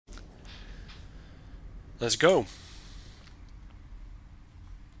Let's go.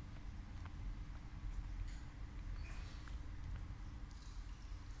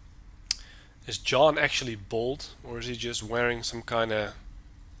 Is John actually bald, or is he just wearing some kind of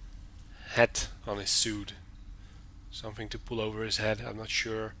hat on his suit? Something to pull over his head, I'm not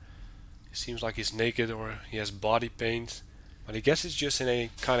sure. It seems like he's naked or he has body paint, but I guess it's just in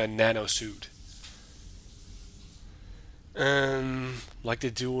a kind of nano suit. Like they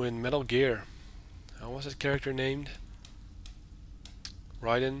do in Metal Gear. How was that character named?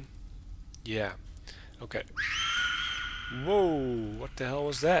 Raiden? Yeah. Okay. Whoa, what the hell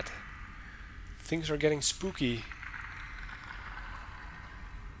was that? Things are getting spooky.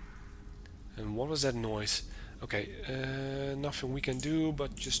 And what was that noise? Okay, nothing we can do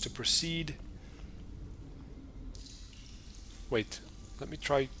but just to proceed. Wait, let me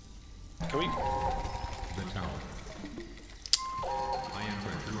try. Can we? The tower. I am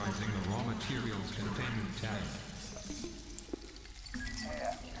pressurizing the raw materials containment tank.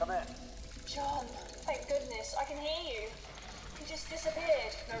 Yeah, come in. John, thank goodness, I can hear you. You just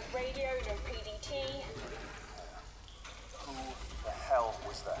disappeared. No radio, no PDT. Who the hell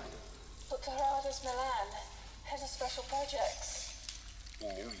was that? Dr. Gerardus Milan, head of special projects. He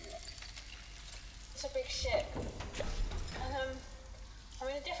knew you. It's a big ship. And, I'm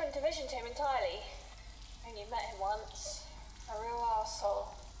in a different division to him entirely. Only met him once. A real arsehole.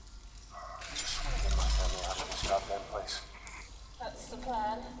 I just want to get my family out of this goddamn place. That's the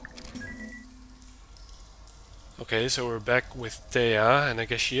plan. Okay, so we're back with Thea, and I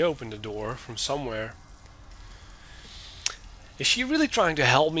guess she opened the door from somewhere. Is she really trying to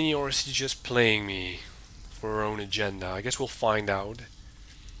help me, or is she just playing me for her own agenda? I guess we'll find out.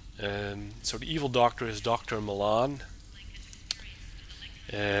 So the evil doctor is Dr. Milan.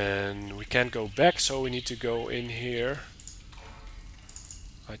 And we can't go back, so we need to go in here.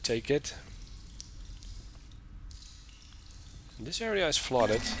 I take it. And this area is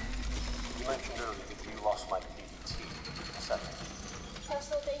flooded. You mentioned earlier that you lost my PDT. What's that mean?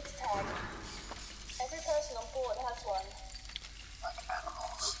 Personal data tag. Every person on board has one. Like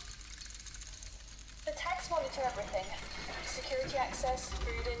animals. The tags monitor everything. Security access,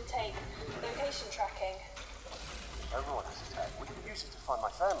 food intake, location tracking. Everyone has a tag. We can use it to find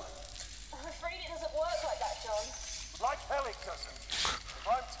my family. I'm afraid it doesn't work like that, John. Like hell it doesn't. If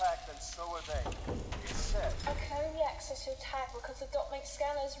I'm tagged, then so are they. You said. I can only access your tag because the Dotmate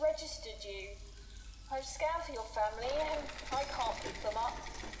scanners registered you. I've scanned for your family and I can't pick them up.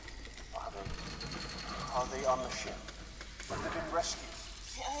 Are they on the ship? Have they been rescued?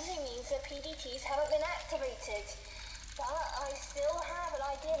 It only means their PDTs haven't been activated. But I still have an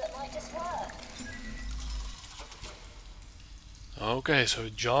idea that might just work. Okay, so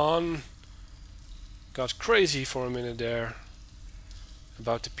John got crazy for a minute there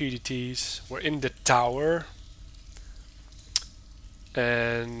about the PDTs. We're in the tower.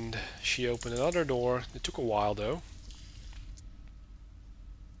 And she opened another door. It took a while though.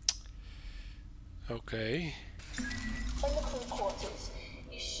 Okay. In the crew quarters,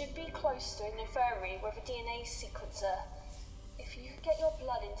 you should be close to an infirmary with a DNA sequencer. If you could get your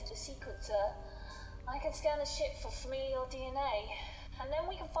blood into the sequencer, I can scan the ship for familial DNA. And then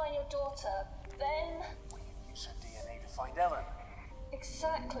we can find your daughter. Then... We can use her DNA to find Ellen.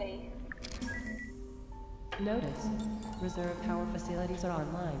 Exactly. Notice, reserve power facilities are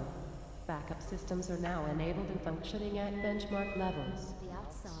online. Backup systems are now enabled and functioning at benchmark levels. The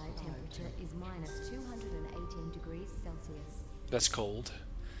outside temperature is minus 218 degrees Celsius. That's cold.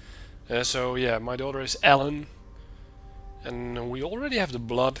 So yeah, my daughter is Ellen. And we already have the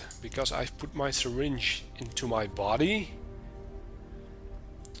blood because I've put my syringe into my body.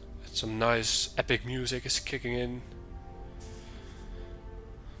 Some nice epic music is kicking in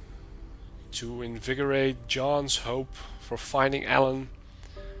to invigorate John's hope for finding Ellen.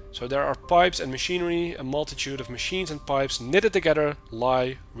 So there are pipes and machinery. A multitude of machines and pipes knitted together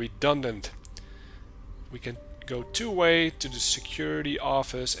lie redundant. We can go two-way to the security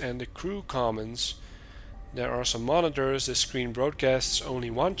office and the crew commons. There are some monitors. The screen broadcasts only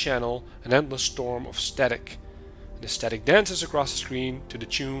one channel, an endless storm of static. The static dances across the screen to the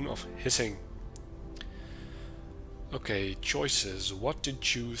tune of hissing. Okay, choices. What to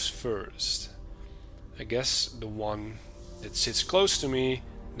choose first? I guess the one that sits close to me,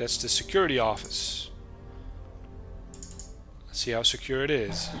 that's the security office. Let's see how secure it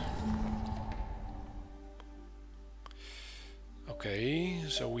is. Okay,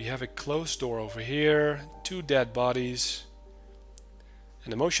 so we have a closed door over here, 2 dead bodies,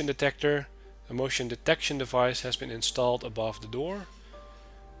 and a motion detector. A motion detection device has been installed above the door.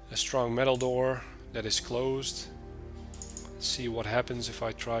 A strong metal door that is closed. Let's see what happens if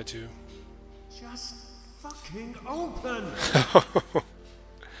I try to... Just fucking open!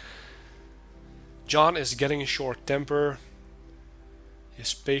 John is getting a short temper.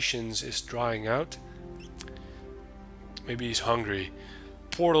 His patience is drying out. Maybe he's hungry.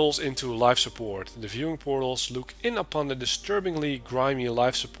 Portals into life support. The viewing portals look in upon the disturbingly grimy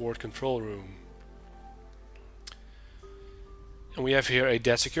life support control room. And we have here a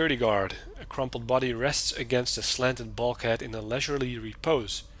dead security guard. A crumpled body rests against a slanted bulkhead in a leisurely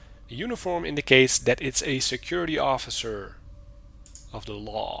repose. The uniform indicates that it's a security officer of the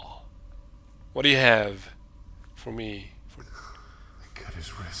law. What do you have for me? They cut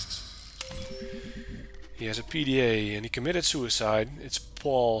his wrists. He has a PDA and he committed suicide. It's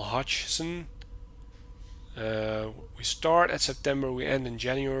Paul Hodgson. We start at September, we end in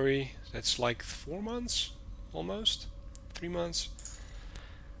January. That's like 4 months? Almost? 3 months?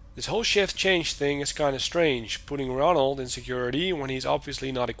 This whole shift change thing is kinda strange. Putting Ronald in security when he's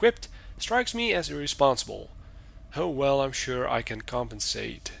obviously not equipped strikes me as irresponsible. Oh well, I'm sure I can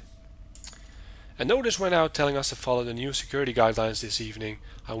compensate. A notice went out telling us to follow the new security guidelines this evening.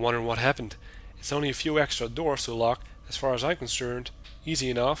 I wonder what happened. It's only a few extra doors to lock. As far as I'm concerned, easy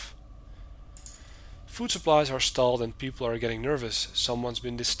enough. Food supplies are stalled and people are getting nervous. Someone's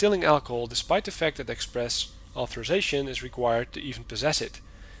been distilling alcohol despite the fact that express authorization is required to even possess it.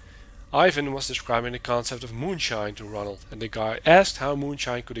 Ivan was describing the concept of moonshine to Ronald, and the guy asked how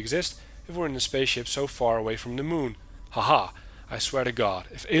moonshine could exist if we're in a spaceship so far away from the moon. Haha, I swear to God,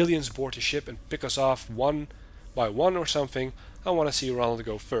 if aliens board the ship and pick us off one by one or something, I want to see Ronald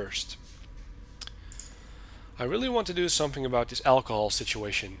go first. I really want to do something about this alcohol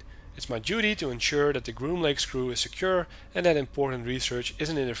situation. It's my duty to ensure that the Groomlake's crew is secure and that important research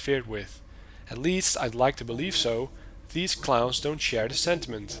isn't interfered with. At least I'd like to believe so. These clowns don't share the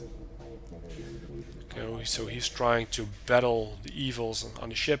sentiment. Okay, so he's trying to battle the evils on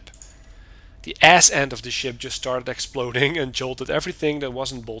the ship. The ass end of the ship just started exploding and jolted everything that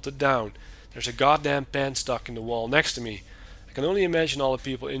wasn't bolted down. There's a goddamn pan stuck in the wall next to me. I can only imagine all the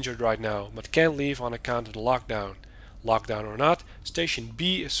people injured right now, but can't leave on account of the lockdown. Lockdown or not, Station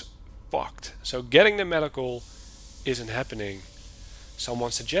B is fucked, so getting the medical isn't happening.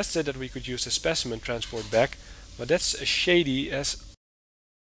 Someone suggested that we could use the specimen transport back, but that's as shady as...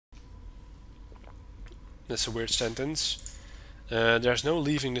 That's a weird sentence. There's no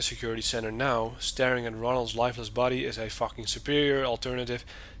leaving the security center now. Staring at Ronald's lifeless body is a fucking superior alternative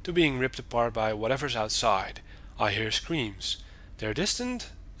to being ripped apart by whatever's outside. I hear screams. They're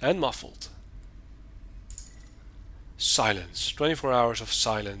distant and muffled. Silence. 24 hours of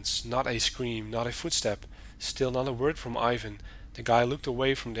silence. Not a scream, not a footstep. Still not a word from Ivan. The guy looked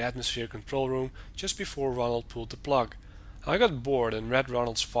away from the atmosphere control room just before Ronald pulled the plug. I got bored and read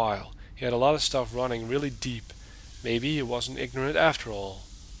Ronald's file. He had a lot of stuff running really deep. Maybe he wasn't ignorant after all.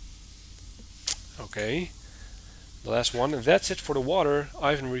 Okay. The last one, and that's it for the water.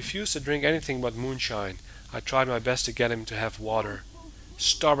 Ivan refused to drink anything but moonshine. I tried my best to get him to have water.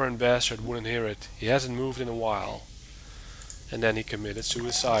 Stubborn bastard wouldn't hear it. He hasn't moved in a while. And then he committed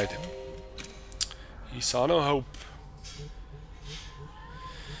suicide. He saw no hope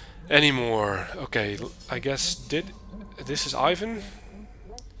anymore. Okay, I guess this is Ivan?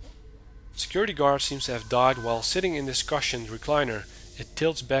 Security guard seems to have died while sitting in this cushioned recliner. It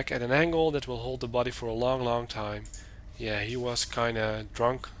tilts back at an angle that will hold the body for a long, long time. Yeah, he was kinda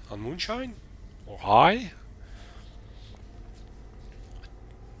drunk on moonshine? Or high?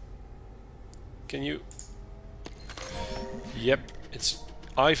 Can you... Yep, it's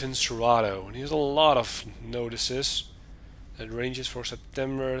Ivan Serrato, and he has a lot of notices. That ranges for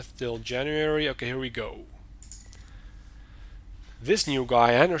September till January. Okay, here we go. This new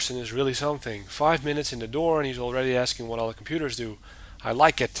guy, Anderson, is really something. 5 minutes in the door and he's already asking what all the computers do. I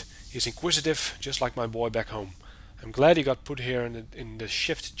like it. He's inquisitive, just like my boy back home. I'm glad he got put here in the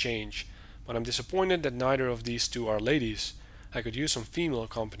shift change, but I'm disappointed that neither of these two are ladies. I could use some female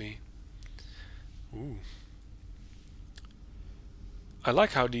company. Ooh. I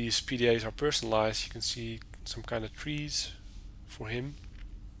like how these PDAs are personalized. You can see some kind of trees for him.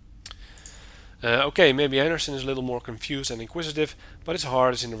 Okay, maybe Anderson is a little more confused and inquisitive, but his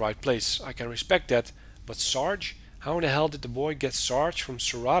heart is in the right place. I can respect that. But Sarge? How in the hell did the boy get Sarge from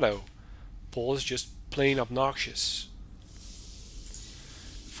Serrato? Paul is just plain obnoxious.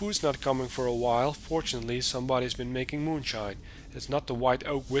 Food's not coming for a while. Fortunately, somebody's been making moonshine. It's not the white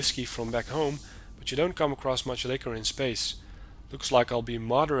oak whiskey from back home, but you don't come across much liquor in space. Looks like I'll be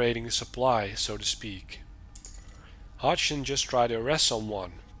moderating the supply, so to speak. Hodgson just tried to arrest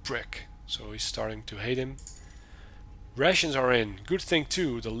someone. Prick. So he's starting to hate him. Rations are in. Good thing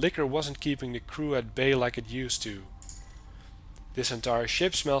too. The liquor wasn't keeping the crew at bay like it used to. This entire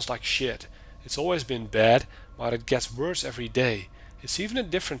ship smells like shit. It's always been bad, but it gets worse every day. It's even a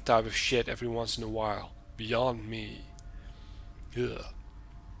different type of shit every once in a while. Beyond me. Ugh.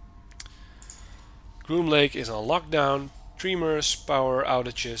 Groomlake is on lockdown, tremors, power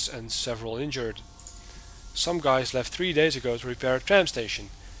outages and several injured. Some guys left 3 days ago to repair a tram station.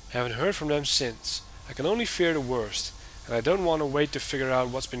 Haven't heard from them since. I can only fear the worst, and I don't want to wait to figure out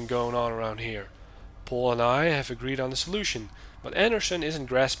what's been going on around here. Paul and I have agreed on the solution, but Anderson isn't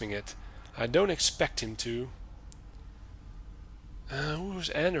grasping it. I don't expect him to. Who's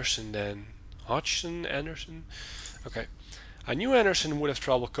Anderson then? Hodgson? Anderson? Okay. I knew Anderson would have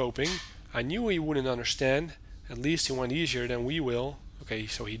trouble coping. I knew he wouldn't understand. At least he went easier than we will. Okay,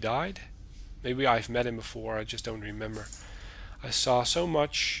 so he died? Maybe I've met him before, I just don't remember. He saw so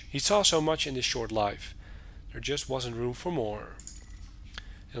much in this short life. There just wasn't room for more.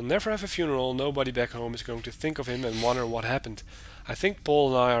 He'll never have a funeral. Nobody back home is going to think of him and wonder what happened. I think Paul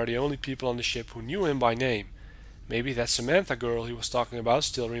and I are the only people on the ship who knew him by name. Maybe that Samantha girl he was talking about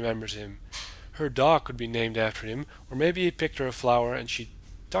still remembers him. Her dog could be named after him, or maybe he picked her a flower and she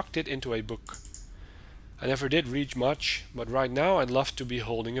tucked it into a book. I never did read much, but right now I'd love to be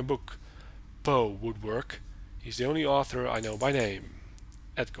holding a book. Poe would work. He's the only author I know by name.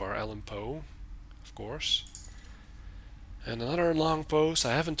 Edgar Allan Poe, of course. And another long post.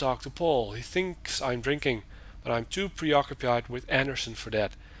 I haven't talked to Paul. He thinks I'm drinking, but I'm too preoccupied with Anderson for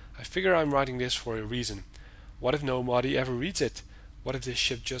that. I figure I'm writing this for a reason. What if nobody ever reads it? What if this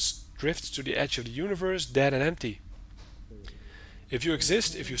ship just drifts to the edge of the universe, dead and empty? If you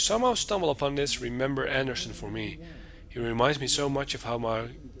exist, if you somehow stumble upon this, remember Anderson for me. He reminds me so much of how my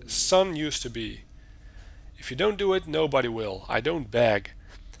son used to be. If you don't do it, nobody will. I don't beg.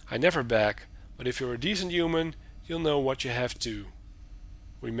 I never beg. But if you're a decent human, you'll know what you have to.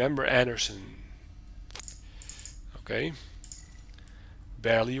 Remember Anderson. Okay.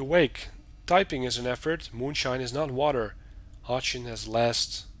 Barely awake. Typing is an effort. Moonshine is not water. Hodgson has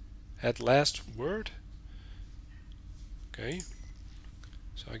had last word. Okay.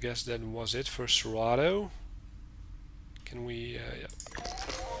 So I guess that was it for Serato. Can we... yeah.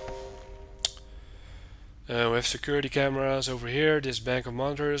 We have security cameras over here. This bank of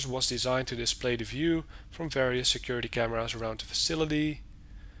monitors was designed to display the view from various security cameras around the facility.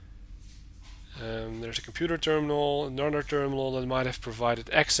 There's a computer terminal, another terminal that might have provided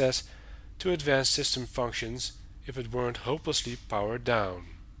access to advanced system functions if it weren't hopelessly powered down.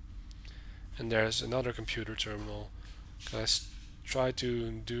 And there's another computer terminal. Let's try to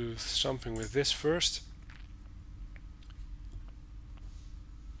do something with this first.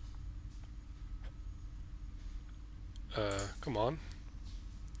 Come on.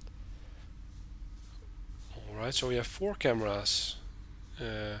 Alright, so we have 4 cameras.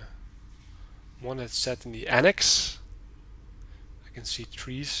 One that's set in the annex. I can see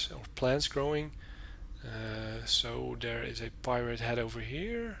trees or plants growing. So there is a pirate head over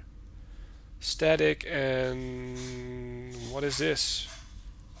here. Static, and what is this?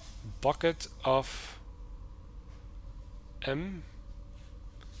 Bucket of M?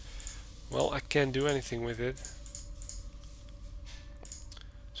 Well, I can't do anything with it.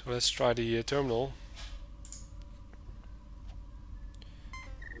 So let's try the terminal.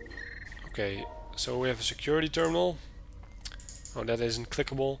 Okay, so we have a security terminal. Oh, that isn't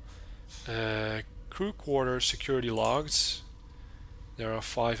clickable. Crew quarters security logs. There are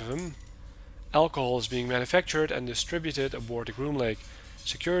 5 of them. Alcohol is being manufactured and distributed aboard the Groomlake.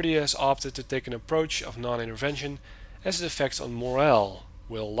 Security has opted to take an approach of non-intervention, as its effects on morale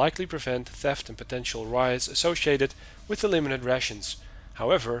will likely prevent theft and potential riots associated with the limited rations.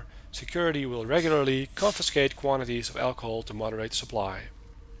 However, security will regularly confiscate quantities of alcohol to moderate supply.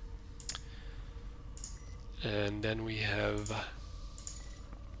 And then we have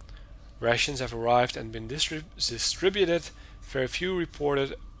rations have arrived and been distributed. Very few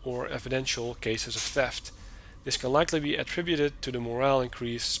reported or evidential cases of theft. This can likely be attributed to the morale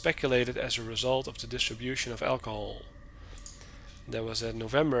increase speculated as a result of the distribution of alcohol. That was in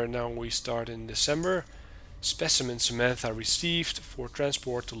November. Now we start in December. Specimen Samantha received for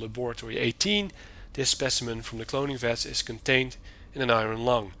transport to Laboratory 18. This specimen from the cloning vets is contained in an iron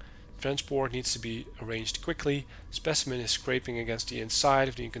lung. Transport needs to be arranged quickly. Specimen is scraping against the inside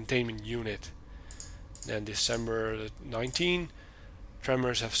of the containment unit. Then December 19.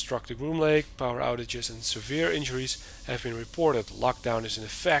 Tremors have struck the Groomlake. Power outages and severe injuries have been reported. Lockdown is in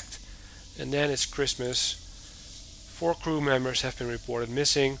effect. And then it's Christmas. 4 crew members have been reported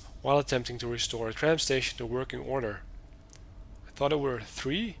missing while attempting to restore a tram station to working order. I thought there were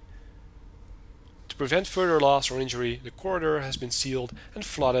 3. To prevent further loss or injury, the corridor has been sealed and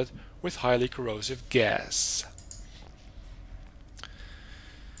flooded with highly corrosive gas.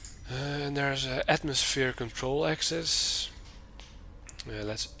 And there's an atmosphere control access.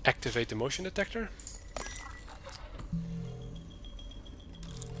 Let's activate the motion detector.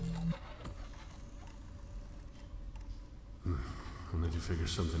 I'll need to figure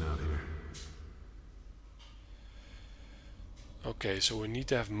something out here. Okay, so we need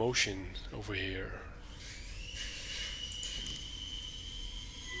to have motion over here.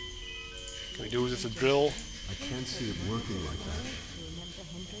 Can we do it with the drill? I can't see it working like that.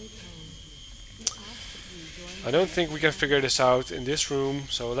 I don't think we can figure this out in this room,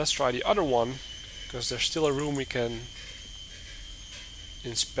 so let's try the other one, because there's still a room we can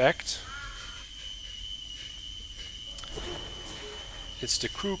inspect. It's the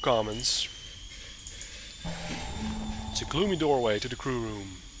crew commons. It's a gloomy doorway to the crew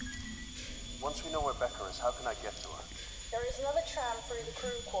room. Once we know where Becca is, how can I get to her? There is another tram through the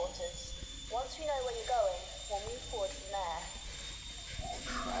crew quarters. Once we know where you're going, we'll move forward from there.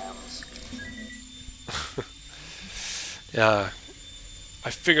 Trams. Yeah,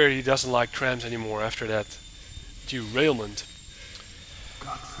 I figure he doesn't like trams anymore after that derailment.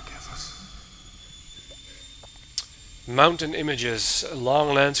 God forgive us. Mountain images, a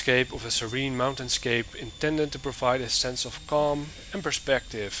long landscape of a serene mountainscape intended to provide a sense of calm and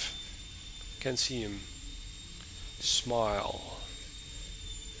perspective. Can see him. Smile.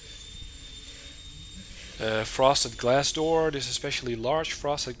 Frosted glass door. This especially large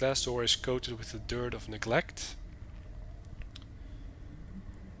frosted glass door is coated with the dirt of neglect.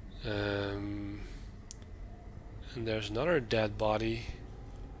 And there's another dead body.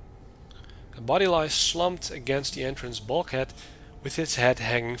 A body lies slumped against the entrance bulkhead with its head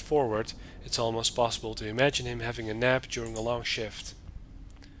hanging forward. It's almost possible to imagine him having a nap during a long shift.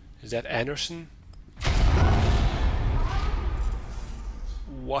 Is that Anderson?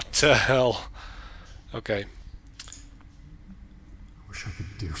 What the hell? Okay. I wish I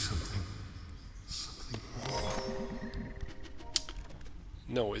could do something. Something more.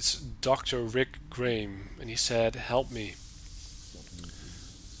 No, it's Dr. Rick Graham, and he said, "Help me."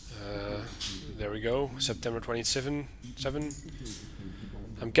 There we go, September 27.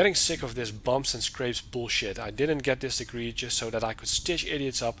 I'm getting sick of this bumps and scrapes bullshit. I didn't get this degree just so that I could stitch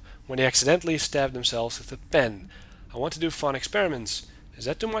idiots up when they accidentally stab themselves with a pen. I want to do fun experiments. Is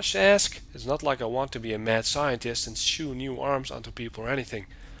that too much to ask? It's not like I want to be a mad scientist and shoe new arms onto people or anything,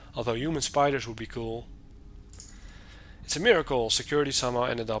 although human spiders would be cool. It's a miracle. Security somehow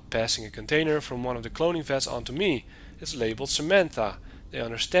ended up passing a container from one of the cloning vets onto me. It's labeled Samantha. They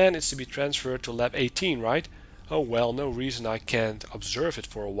understand it's to be transferred to Lab 18, right? Oh well, no reason I can't observe it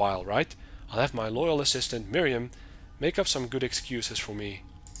for a while, right? I'll have my loyal assistant Miriam make up some good excuses for me.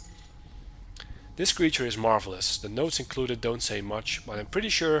 This creature is marvelous. The notes included don't say much, but I'm pretty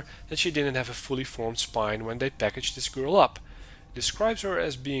sure that she didn't have a fully formed spine when they packaged this girl up. It describes her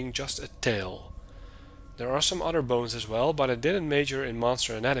as being just a tail. There are some other bones as well, but I didn't major in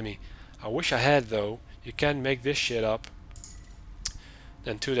monster anatomy. I wish I had though. You can't make this shit up.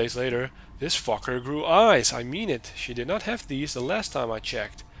 Then 2 days later, this fucker grew eyes. I mean it. She did not have these the last time I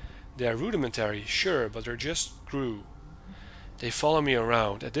checked. They are rudimentary, sure, but they just grew. They follow me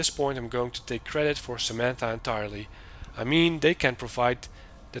around. At this point I'm going to take credit for Samantha entirely. I mean, they can't provide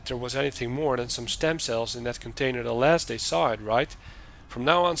that there was anything more than some stem cells in that container the last they saw it, right? From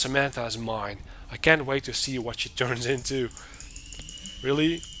now on Samantha is mine. I can't wait to see what she turns into.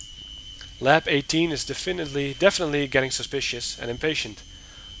 Really? Lab 18 is definitely getting suspicious and impatient.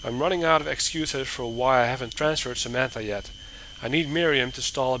 I'm running out of excuses for why I haven't transferred Samantha yet. I need Miriam to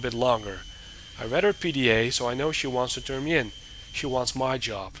stall a bit longer. I read her PDA, so I know she wants to turn me in. She wants my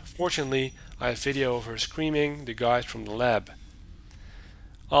job. Fortunately, I have video of her screaming the guys from the lab.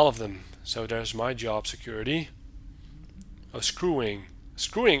 All of them. So there's my job security. Oh, screwing.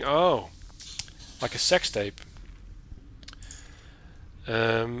 Screwing, oh. Like a sex tape.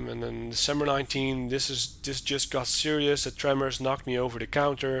 And then December 19, this just got serious. The tremors knocked me over the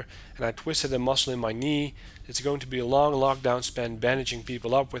counter and I twisted a muscle in my knee. It's going to be a long lockdown spent bandaging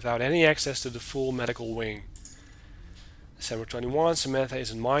people up without any access to the full medical wing. December 21, Samantha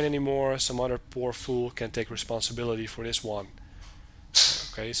isn't mine anymore. Some other poor fool can take responsibility for this one.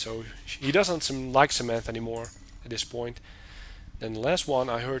 Okay, so he doesn't like Samantha anymore at this point. Then the last one,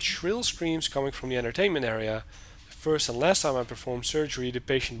 I heard shrill screams coming from the entertainment area. The first and last time I performed surgery, the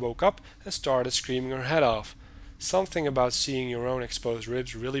patient woke up and started screaming her head off. Something about seeing your own exposed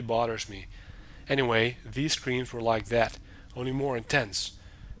ribs really bothers me. Anyway, these screams were like that, only more intense.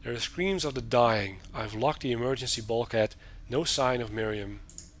 They're the screams of the dying. I've locked the emergency bulkhead. No sign of Miriam.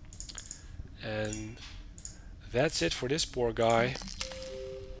 And that's it for this poor guy.